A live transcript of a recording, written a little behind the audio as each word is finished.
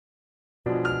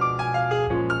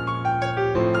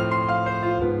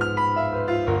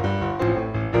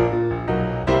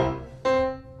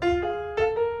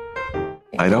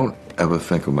I don't ever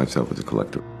think of myself as a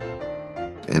collector.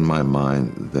 In my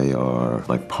mind, they are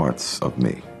like parts of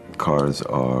me. Cars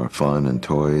are fun and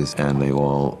toys, and they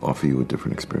all offer you a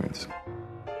different experience.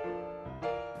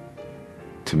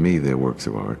 To me, they're works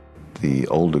of art. The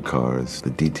older cars,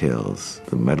 the details,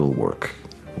 the metal work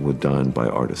were done by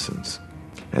artisans.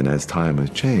 And as time has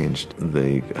changed,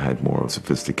 they had more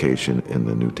sophistication in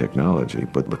the new technology.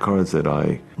 But the cars that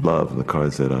I love, the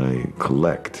cars that I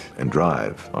collect and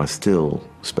drive, are still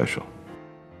special.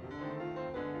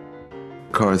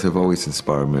 Cars have always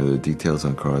inspired me. The details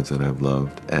on cars that I've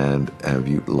loved, and have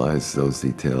utilized those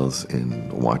details in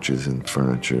watches and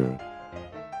furniture.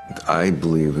 I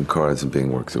believe in cars as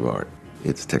being works of art.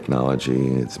 It's technology,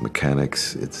 it's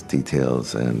mechanics, it's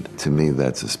details, and to me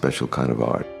that's a special kind of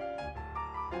art.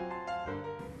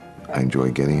 I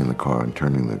enjoy getting in the car and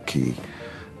turning the key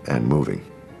and moving.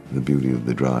 The beauty of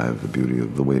the drive, the beauty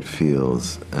of the way it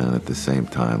feels, and at the same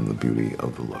time, the beauty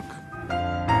of the look.